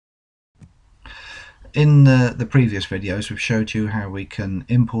In the previous videos we've showed you how we can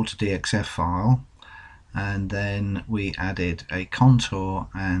import a DXF file, and then we added a contour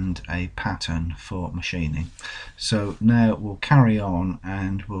and a pattern for machining. So now we'll carry on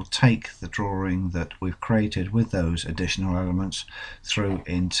and we'll take the drawing that we've created with those additional elements through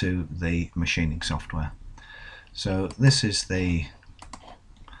into the machining software. So this is the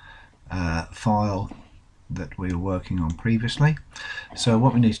file that we were working on previously. So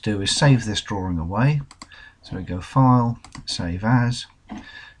what we need to do is save this drawing away. So we go File, Save As,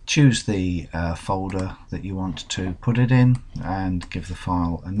 choose the folder that you want to put it in and give the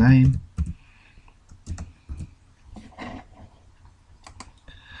file a name.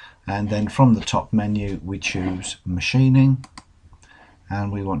 And then from the top menu we choose Machining, and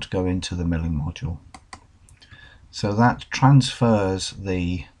we want to go into the milling module. So that transfers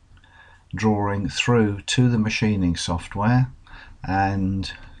the drawing through to the machining software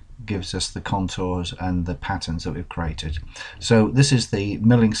and gives us the contours and the patterns that we've created. So this is the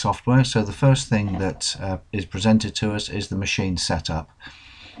milling software. So the first thing that is presented to us is the machine setup.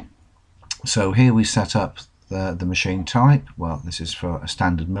 So here we set up the machine type. Well, this is for a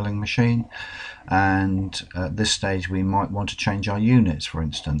standard milling machine, and at this stage we might want to change our units, for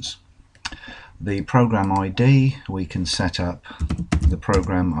instance. The program ID, we can set up the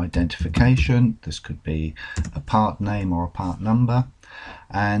program identification. This could be a part name or a part number,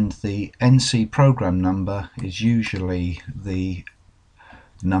 and the NC program number is usually the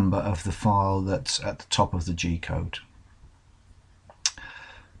number of the file that's at the top of the G code.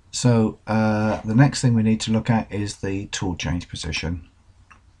 So the next thing we need to look at is the tool change position.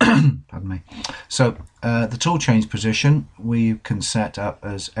 Pardon me. So the tool change position we can set up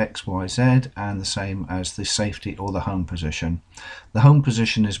as X, Y, Z, and the same as the safety or the home position. The home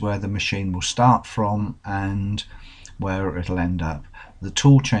position is where the machine will start from and where it'll end up. The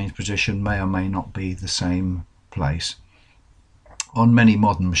tool change position may or may not be the same place. On many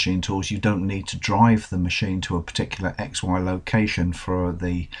modern machine tools you don't need to drive the machine to a particular XY location for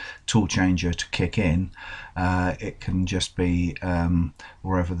the tool changer to kick in. It can just be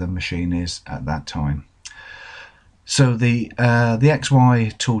wherever the machine is at that time. So the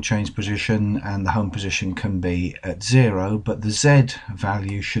XY tool change position and the home position can be at 0, but the Z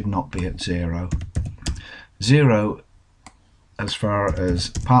value should not be at 0. 0, as far as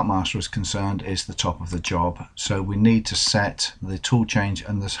PartMaster is concerned, is the top of the job. So we need to set the tool change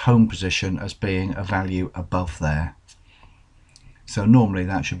and this home position as being a value above there. So normally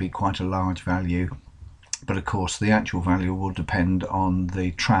that should be quite a large value, but of course the actual value will depend on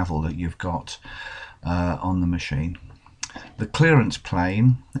the travel that you've got on the machine. The clearance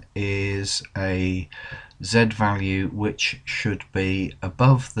plane is a Z value which should be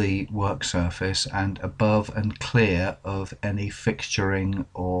above the work surface and above and clear of any fixturing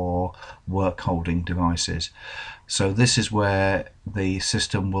or work holding devices. So this is where the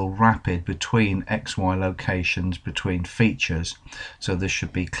system will rapid between XY locations between features, so this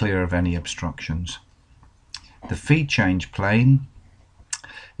should be clear of any obstructions. The feed change plane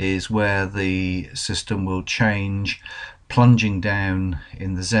is where the system will change, plunging down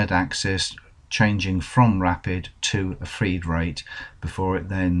in the Z axis, changing from rapid to a feed rate before it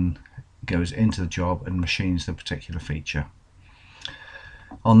then goes into the job and machines the particular feature.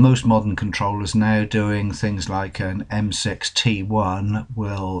 On most modern controllers now, doing things like an M6T1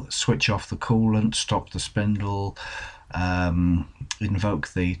 will switch off the coolant, stop the spindle,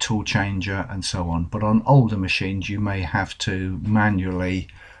 invoke the tool changer and so on. But on older machines you may have to manually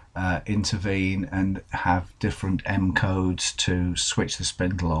intervene and have different M codes to switch the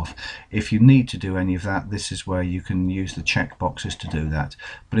spindle off. If you need to do any of that, this is where you can use the check boxes to do that,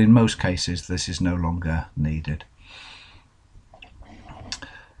 but in most cases this is no longer needed.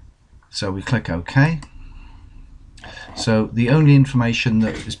 So we click OK. So the only information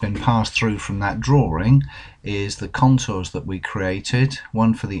that has been passed through from that drawing is the contours that we created,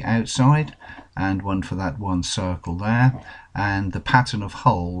 one for the outside and one for that one circle there, and the pattern of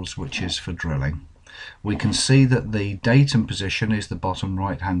holes which is for drilling. We can see that the datum position is the bottom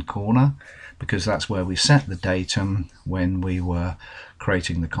right hand corner because that's where we set the datum when we were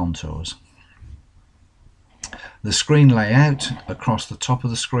creating the contours. The screen layout, across the top of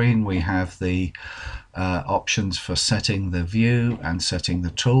the screen we have the options for setting the view and setting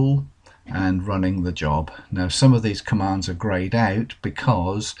the tool and running the job. Now some of these commands are greyed out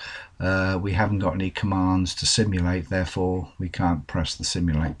because we haven't got any commands to simulate, therefore we can't press the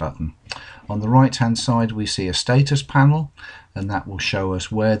simulate button. On the right hand side we see a status panel, and that will show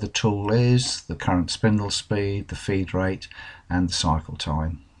us where the tool is, the current spindle speed, the feed rate and the cycle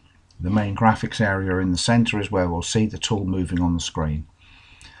time. The main graphics area in the center is where we'll see the tool moving on the screen.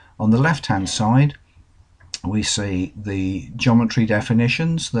 On the left hand side we see the geometry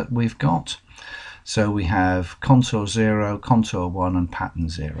definitions that we've got. So we have contour 0, contour 1 and pattern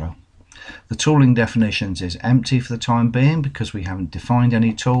 0. The tooling definitions is empty for the time being because we haven't defined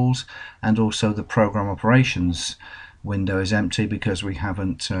any tools, and also the program operations window is empty because we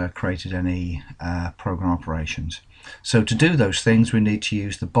haven't created any program operations. So to do those things we need to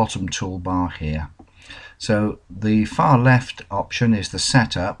use the bottom toolbar here. So the far left option is the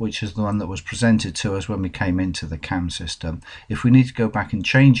setup, which is the one that was presented to us when we came into the CAM system. If we need to go back and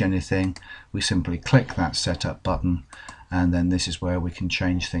change anything, we simply click that setup button, and then this is where we can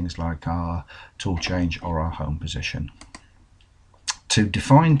change things like our tool change or our home position. To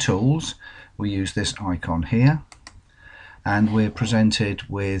define tools, we use this icon here, and we're presented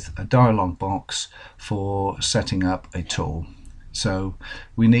with a dialog box for setting up a tool. So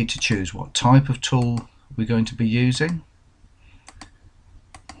we need to choose what type of tool we're going to be using.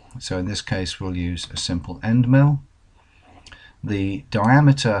 So in this case we'll use a simple end mill. The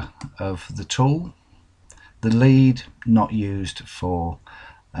diameter of the tool, the lead not used for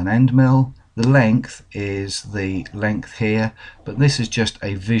an end mill, the length is the length here, but this is just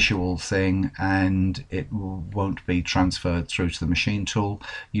a visual thing and it won't be transferred through to the machine tool.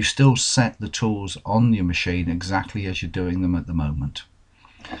 You still set the tools on your machine exactly as you're doing them at the moment.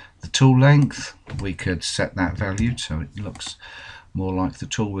 The tool length, we could set that value so it looks more like the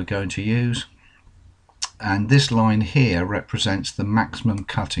tool we're going to use. And this line here represents the maximum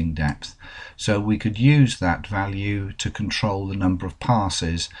cutting depth. So we could use that value to control the number of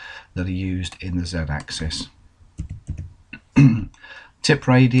passes that are used in the Z-axis. Tip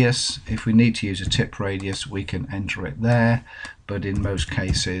radius, if we need to use a tip radius we can enter it there, but in most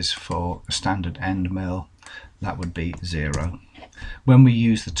cases for a standard end mill that would be 0. When we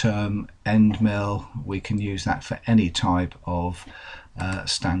use the term end mill we can use that for any type of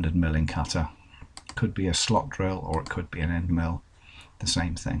standard milling cutter. Could be a slot drill or it could be an end mill, the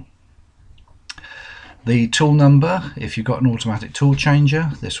same thing. The tool number, if you've got an automatic tool changer,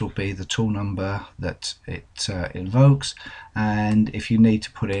 this will be the tool number that it invokes, and if you need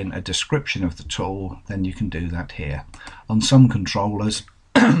to put in a description of the tool then you can do that here. On some controllers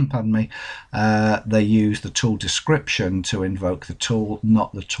pardon me, they use the tool description to invoke the tool,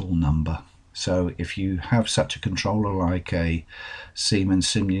 not the tool number. So if you have such a controller like a Siemens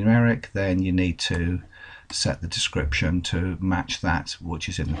SimNumeric, then you need to set the description to match that which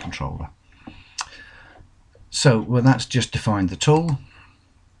is in the controller. So well, that's just defined the tool.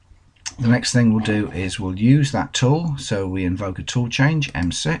 The next thing we'll do is we'll use that tool. So we invoke a tool change,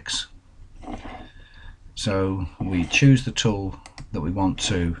 M6. So we choose the tool that we want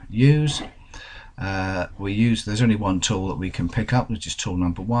to use. There's only one tool that we can pick up, which is tool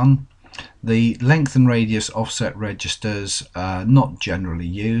number 1. The length and radius offset registers are not generally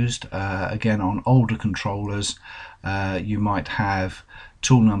used. Again, on older controllers you might have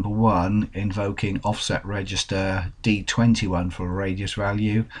tool number 1 invoking offset register D21 for a radius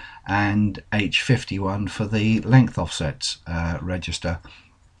value and H51 for the length offset register.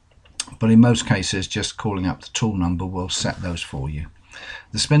 But in most cases just calling up the tool number will set those for you.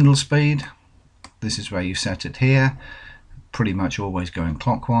 The spindle speed, this is where you set it here, pretty much always going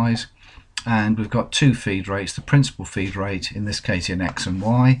clockwise. And we've got two feed rates. The principal feed rate, in this case in X and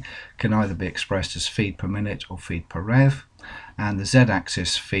Y, can either be expressed as feed per minute or feed per rev, and the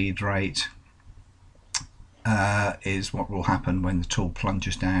Z-axis feed rate is what will happen when the tool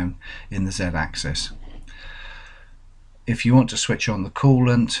plunges down in the Z-axis. If you want to switch on the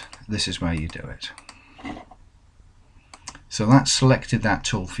coolant, this is where you do it. So that's selected that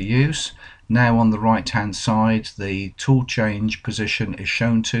tool for use. Now on the right hand side the tool change position is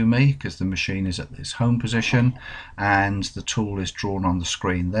shown to me because the machine is at this home position and the tool is drawn on the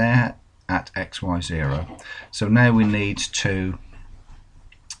screen there at XY0. So now we need to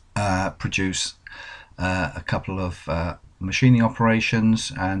produce a couple of machining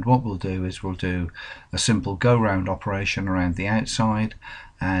operations, and what we'll do is we'll do a simple go round operation around the outside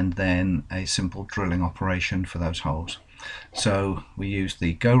and then a simple drilling operation for those holes. So we use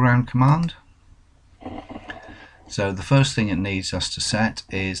the go round command. So the first thing it needs us to set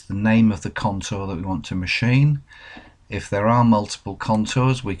is the name of the contour that we want to machine. If there are multiple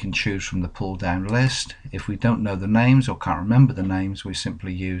contours we can choose from the pull down list. If we don't know the names or can't remember the names, we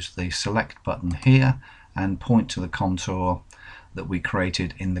simply use the select button here and point to the contour that we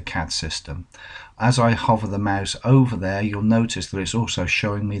created in the CAD system. As I hover the mouse over there you'll notice that it's also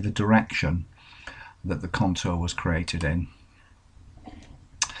showing me the direction that the contour was created in.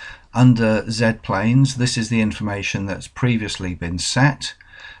 Under Z planes, this is the information that's previously been set.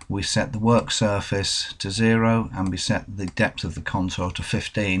 we set the work surface to 0 and we set the depth of the contour to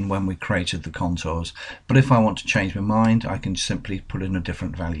 15 when we created the contours. But if I want to change my mind, I can simply put in a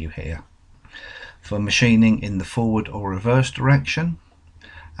different value here. For machining in the forward or reverse direction,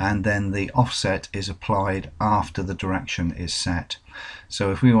 and then the offset is applied after the direction is set.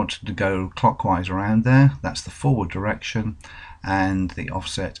 So if we wanted to go clockwise around there, that's the forward direction, and the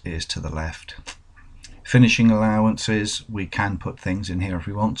offset is to the left. Finishing allowances, we can put things in here if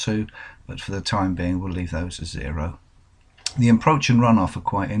we want to, but for the time being we'll leave those as 0. The approach and runoff are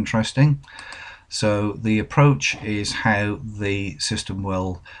quite interesting. So the approach is how the system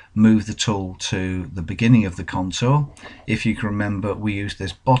will move the tool to the beginning of the contour. If you can remember, we used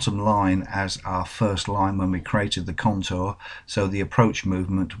this bottom line as our first line when we created the contour, so the approach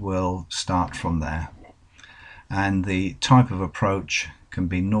movement will start from there. And the type of approach can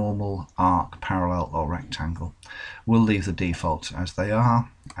be normal, arc, parallel or rectangle. We'll leave the defaults as they are,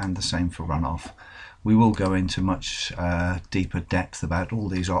 and the same for runoff. We will go into much deeper depth about all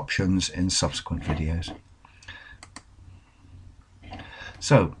these options in subsequent videos.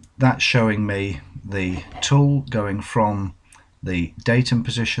 So that's showing me the tool going from the datum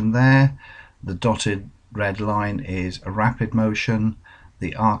position there. The dotted red line is a rapid motion,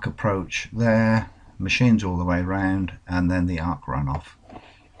 the arc approach there, machines all the way around, and then the arc runoff.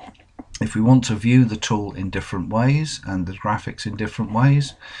 If we want to view the tool in different ways and the graphics in different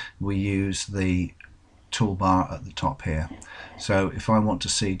ways, we use the toolbar at the top here. So if I want to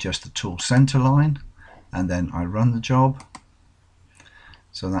see just the tool center line, and then I run the job,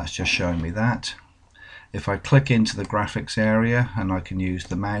 so that's just showing me that. If I click into the graphics area, and I can use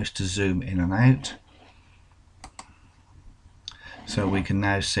the mouse to zoom in and out, so we can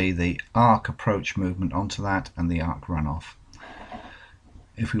now see the arc approach movement onto that and the arc runoff.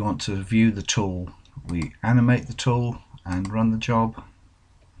 If we want to view the tool, we animate the tool and run the job.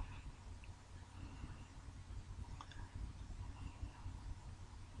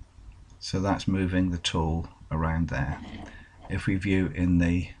 So that's moving the tool around there. If we view in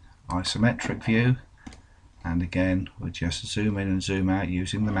the isometric view, and again we just zoom in and zoom out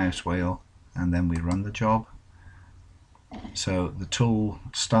using the mouse wheel, and then we run the job. So the tool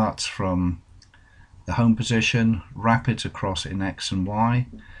starts from the home position, rapids across in X and Y,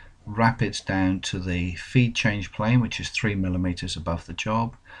 rapids down to the feed change plane, which is 3 mm above the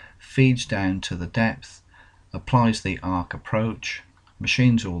job, feeds down to the depth, applies the arc approach,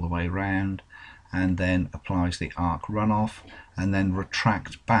 machines all the way around, and then applies the arc runoff, and then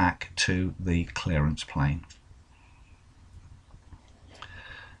retracts back to the clearance plane.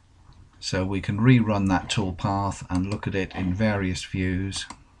 So we can rerun that tool path and look at it in various views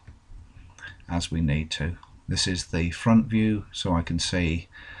as we need to. This is the front view, so I can see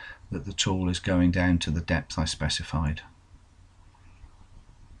that the tool is going down to the depth I specified.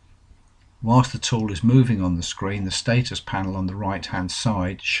 Whilst the tool is moving on the screen, the status panel on the right hand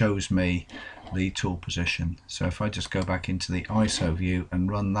side shows me the tool position. So if I just go back into the ISO view and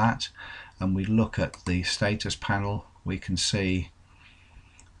run that, and we look at the status panel, we can see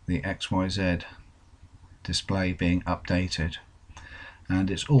the XYZ display being updated, and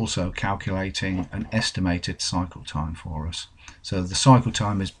it's also calculating an estimated cycle time for us. So the cycle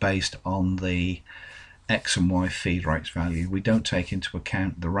time is based on the X and Y feed rates value. We don't take into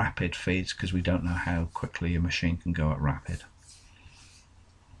account the rapid feeds because we don't know how quickly a machine can go at rapid.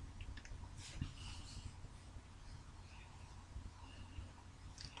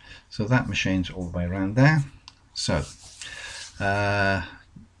 So that machine's all the way around there. So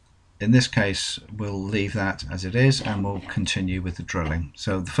in this case we'll leave that as it is and we'll continue with the drilling.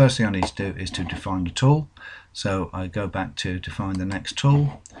 So the first thing I need to do is to define the tool. So I go back to define the next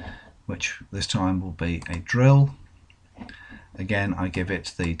tool, which this time will be a drill. Again, I give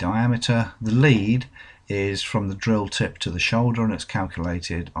it the diameter. The lead is from the drill tip to the shoulder, and it's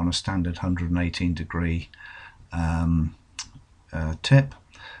calculated on a standard 118 degree tip.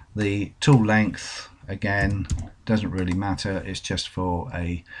 The tool length, again, doesn't really matter. It's just for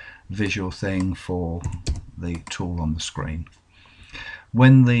a visual thing for the tool on the screen.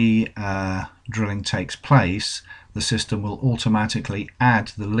 When the drilling takes place, the system will automatically add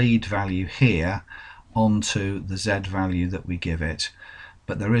the lead value here onto the Z value that we give it.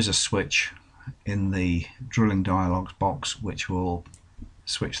 But there is a switch in the drilling dialog box which will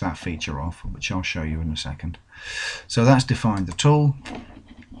switch that feature off, which I'll show you in a second. So that's defined the tool.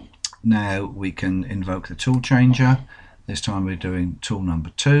 Now we can invoke the tool changer. This time we're doing tool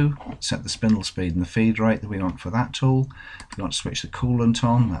number 2, set the spindle speed and the feed rate that we want for that tool. If we want to switch the coolant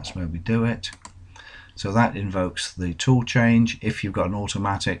on, that's where we do it. So that invokes the tool change. If you've got an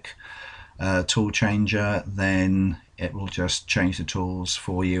automatic tool changer, then it will just change the tools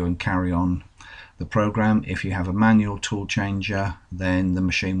for you and carry on the program. If you have a manual tool changer, then the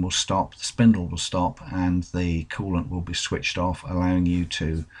machine will stop, the spindle will stop, and the coolant will be switched off, allowing you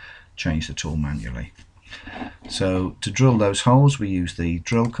to change the tool manually. So to drill those holes, we use the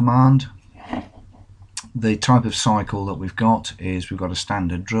drill command. The type of cycle that we've got is we've got a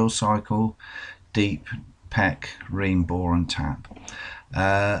standard drill cycle, deep, peck, ream, bore and tap.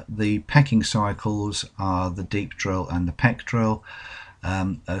 The pecking cycles are the deep drill and the peck drill.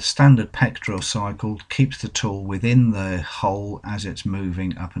 A standard peck drill cycle keeps the tool within the hole as it's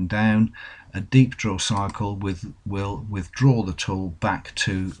moving up and down. A deep drill cycle will withdraw the tool back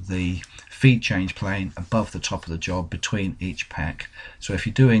to the feed change plane above the top of the job between each peck. So if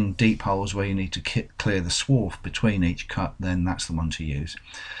you're doing deep holes where you need to clear the swarf between each cut, then that's the one to use.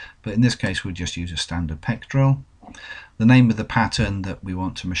 But in this case we'll just use a standard peck drill. The name of the pattern that we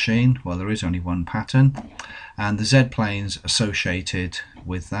want to machine, well, there is only one pattern, and the Z planes associated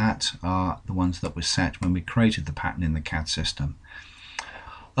with that are the ones that were set when we created the pattern in the CAD system.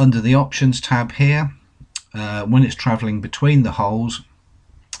 Under the options tab here, when it's travelling between the holes,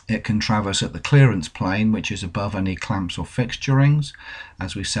 it can traverse at the clearance plane, which is above any clamps or fixturings,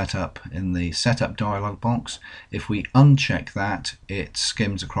 as we set up in the setup dialog box. If we uncheck that, it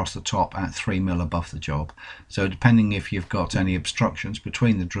skims across the top at 3 mm above the job. So depending if you've got any obstructions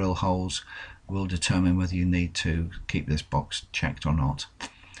between the drill holes will determine whether you need to keep this box checked or not.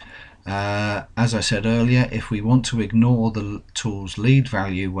 As I said earlier, if we want to ignore the tool's lead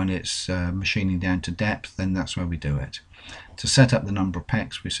value when it's machining down to depth, then that's where we do it. To set up the number of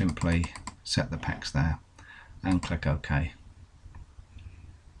pecks, we simply set the pecks there and click OK.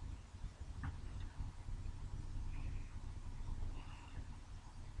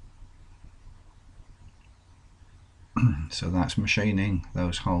 So that's machining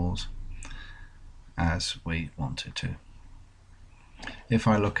those holes as we wanted to. If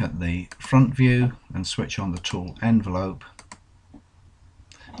I look at the front view and switch on the tool envelope,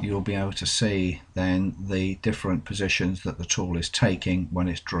 you'll be able to see then the different positions that the tool is taking when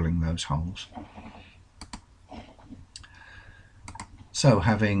it's drilling those holes. So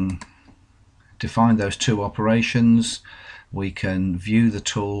having defined those two operations, we can view the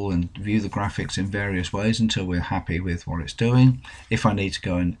tool and view the graphics in various ways until we're happy with what it's doing. If I need to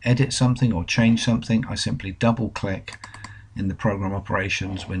go and edit something or change something, I simply double click in the program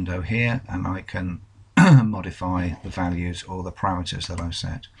operations window here and I can modify the values or the parameters that I've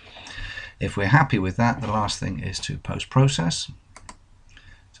set. If we're happy with that, the last thing is to post-process.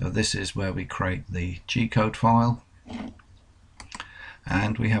 So this is where we create the G-code file,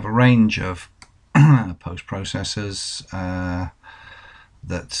 and we have a range of post-processors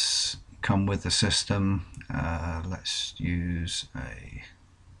that come with the system. Let's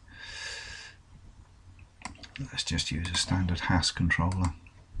just use a standard HAS controller.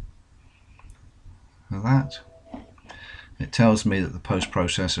 For that, it tells me that the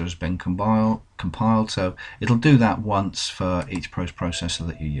post-processor has been compiled, so it'll do that once for each post-processor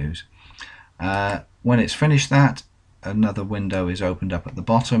that you use. When it's finished that, another window is opened up at the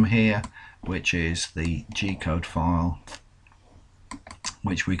bottom here, which is the G-code file,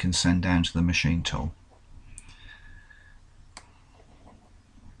 which we can send down to the machine tool.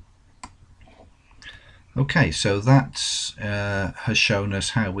 Okay, so that has shown us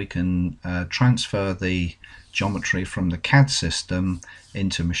how we can transfer the geometry from the CAD system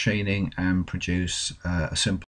into machining and produce a simple